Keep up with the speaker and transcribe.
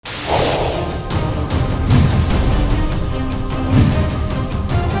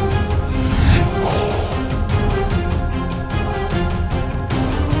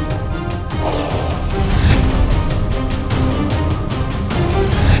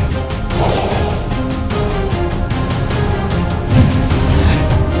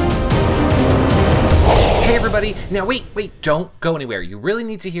everybody. Now wait, don't go anywhere. You really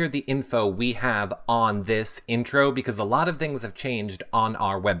need to hear the info we have on this intro because a lot of things have changed on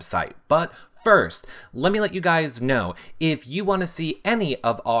our website. But first, let me let you guys know, if you want to see any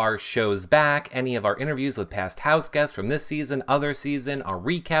of our shows back, any of our interviews with past house guests from this season, other season, our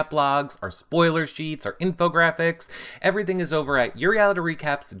recap blogs, our spoiler sheets, our infographics, everything is over at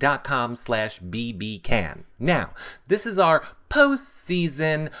yourrealityrecaps.com/bbcan. Now, this is our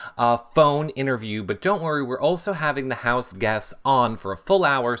post-season phone interview, but don't worry, we're also having the house guests on for a full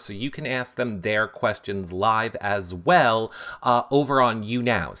hour so you can ask them their questions live as well over on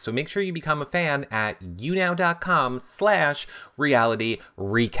YouNow. So make sure you become a fan at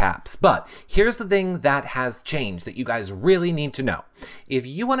younow.com/realityrecaps. But here's the thing that has changed that you guys really need to know. If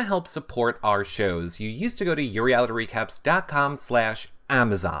you want to help support our shows, you used to go to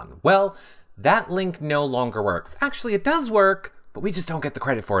yourrealityrecaps.com/Amazon. Well, that link no longer works. Actually, it does work, but we just don't get the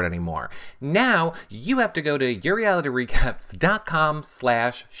credit for it anymore. Now, you have to go to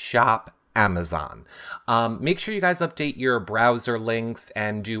yourrealityrecaps.com/shop Amazon. Make sure you guys update your browser links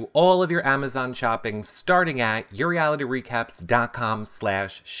and do all of your Amazon shopping starting at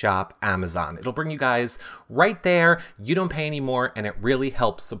yourrealityrecaps.com/shop Amazon. It'll bring you guys right there. You don't pay anymore, and it really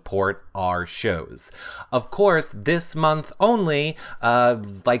helps support our shows. Of course, this month only,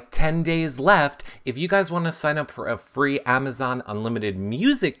 like 10 days left. If you guys want to sign up for a free Amazon Unlimited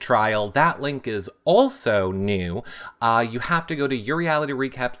music trial, that link is also new. You have to go to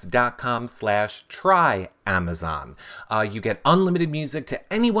yourrealityrecaps.com/try Amazon. You get unlimited music to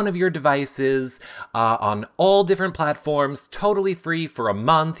any one of your devices on all different platforms, totally free for a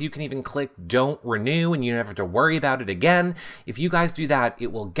month. You can even click don't renew and you never have to worry about it again. If you guys do that,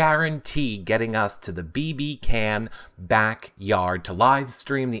 it will guarantee getting us to the BBCAN backyard to live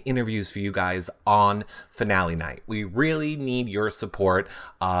stream the interviews for you guys on finale night. We really need your support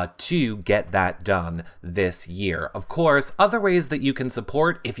to get that done this year. Of course, other ways that you can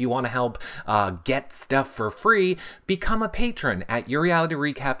support if you want to help get stuff for free, become a patron at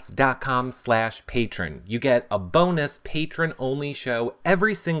yourrealityrecaps.com/patron. You get a bonus patron-only show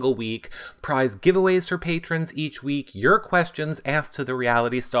every single week, prize giveaways for patrons each week, your questions asked to the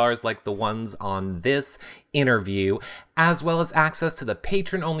reality stars like the ones on this interview, as well as access to the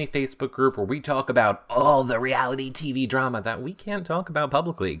patron-only Facebook group where we talk about all the reality TV drama that we can't talk about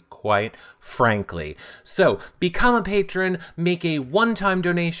publicly, quite frankly. So become a patron, make a one-time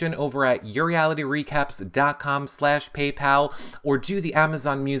donation over at yourrealityrecaps.com/PayPal, or do the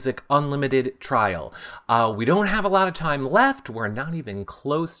Amazon Music Unlimited trial. We don't have a lot of time left. We're not even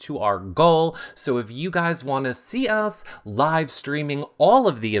close to our goal. So if you guys want to see us live streaming all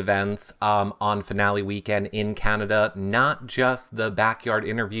of the events on finale weekend in Canada, not just the backyard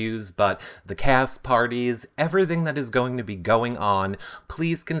interviews, but the cast parties, everything that is going to be going on,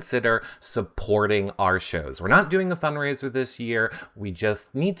 please consider supporting our shows. We're not doing a fundraiser this year. We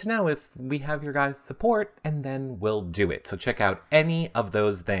just need to know if we have your guys' support, and then we'll do it. So check out any of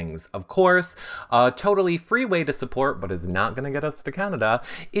those things. Of course, a totally free way to support, but is not going to get us to Canada,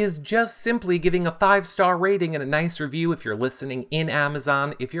 is just simply giving a 5-star rating and a nice review if you're listening in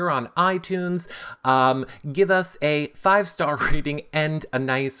Amazon. If you're on iTunes, give us a 5-star rating and a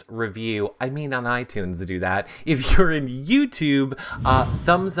nice review. I mean, on iTunes, do that. If you're in YouTube,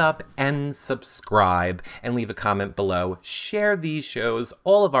 thumbs up and subscribe and leave a comment below. Share these shows,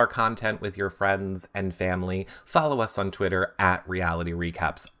 all of our content with your friends and family. Follow us on Twitter at Reality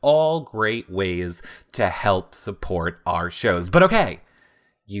Recaps. All great ways to help support our shows. But okay,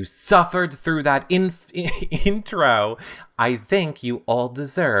 you suffered through that intro. I think you all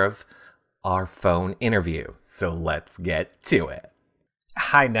deserve our phone interview. So let's get to it.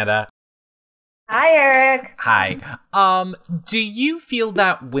 Hi, Neda. Hi, Eric. Hi. Do you feel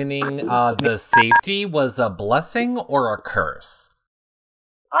that winning the safety was a blessing or a curse?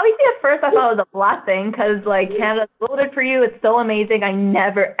 Obviously, at first I thought it was a blessing because, Canada voted for you. It's so amazing. I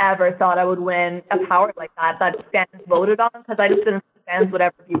never, ever thought I would win a power like that fans voted on, because I just didn't think fans would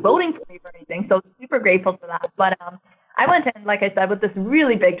ever be voting for me for anything. So super grateful for that. But I went in, like I said, with this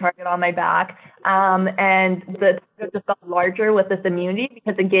really big target on my back, and the target just got larger with this immunity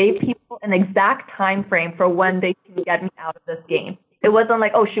because it gave people an exact time frame for when they can get me out of this game. It wasn't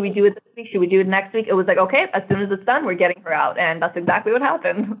like, oh, should we do it this week? Should we do it next week? It was like, okay, as soon as it's done, we're getting her out. And that's exactly what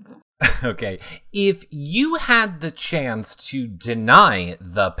happened. Okay. If you had the chance to deny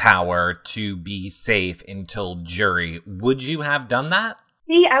the power to be safe until jury, would you have done that?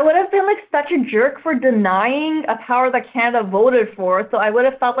 See, I would have been such a jerk for denying a power that Canada voted for. So I would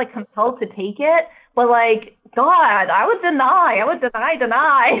have felt compelled to take it. But God, I would deny.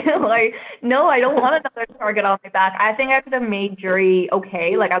 Like, no, I don't want another target on my back. I think I could have made Jury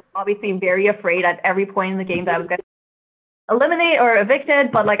okay. Like, I was obviously very afraid at every point in the game that I was going to eliminate or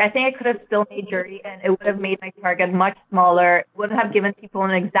evicted, but like, I think I could have still made Jury, and it would have made my target much smaller. It would have given people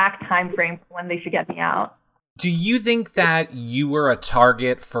an exact time frame for when they should get me out. Do you think that you were a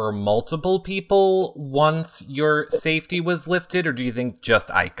target for multiple people once your safety was lifted, or do you think just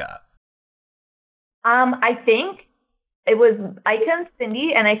Aika? I think it was Aika and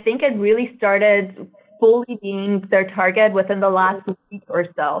Cindy, and I think it really started fully being their target within the last week or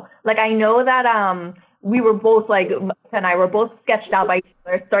so. Like, I know that we were both, like, Aika and I were both sketched out by each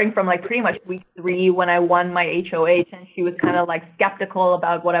other, starting from, like, pretty much week 3 when I won my HOH, and she was kind of, like, skeptical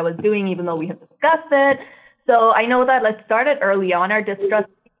about what I was doing, even though we had discussed it. So I know that, like, started early on, our distrust.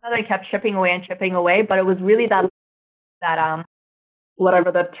 I kept chipping away, but it was really that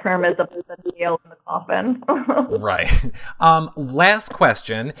whatever the term is of the nail in the coffin. Right. Last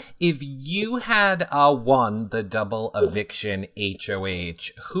question. If you had won the double eviction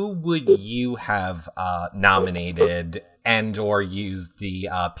HOH, who would you have nominated and or used the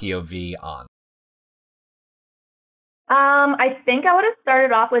POV on? I think I would have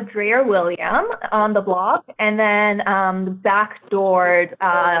started off with Dre or William on the block, and then backdoored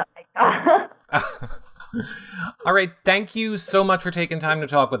All right. Thank you so much for taking time to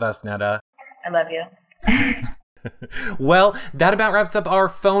talk with us, Neda. I love you. Well, that about wraps up our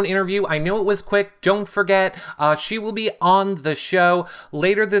phone interview. I know it was quick. Don't forget, she will be on the show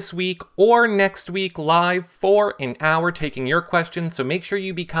later this week or next week live for an hour taking your questions. So make sure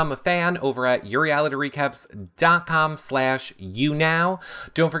you become a fan over at yourrealityrecaps.com/younow.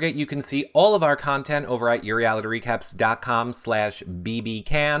 Don't forget you can see all of our content over at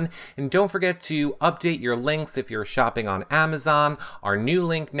yourrealityrecaps.com/BBCAN. And don't forget to update your links if you're shopping on Amazon. Our new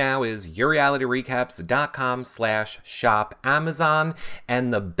link now is yourrealityrecaps.com/shop Amazon,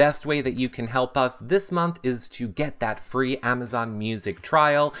 and the best way that you can help us this month is to get that free Amazon Music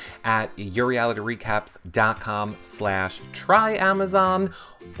trial at yourrealityrecaps.com/tryamazon,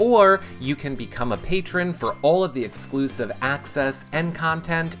 or you can become a patron for all of the exclusive access and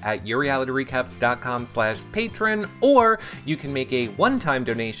content at yourrealityrecaps.com/patron, or you can make a one-time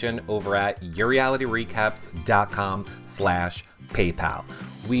donation over at yourrealityrecaps.com/PayPal.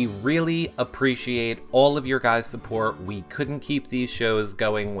 We really appreciate all of your guys' support. We couldn't keep these shows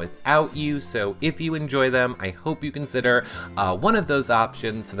going without you, so if you enjoy them, I hope you consider one of those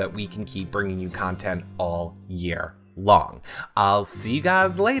options so that we can keep bringing you content all year long. I'll see you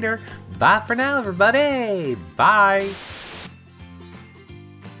guys later. Bye for now, everybody. Bye.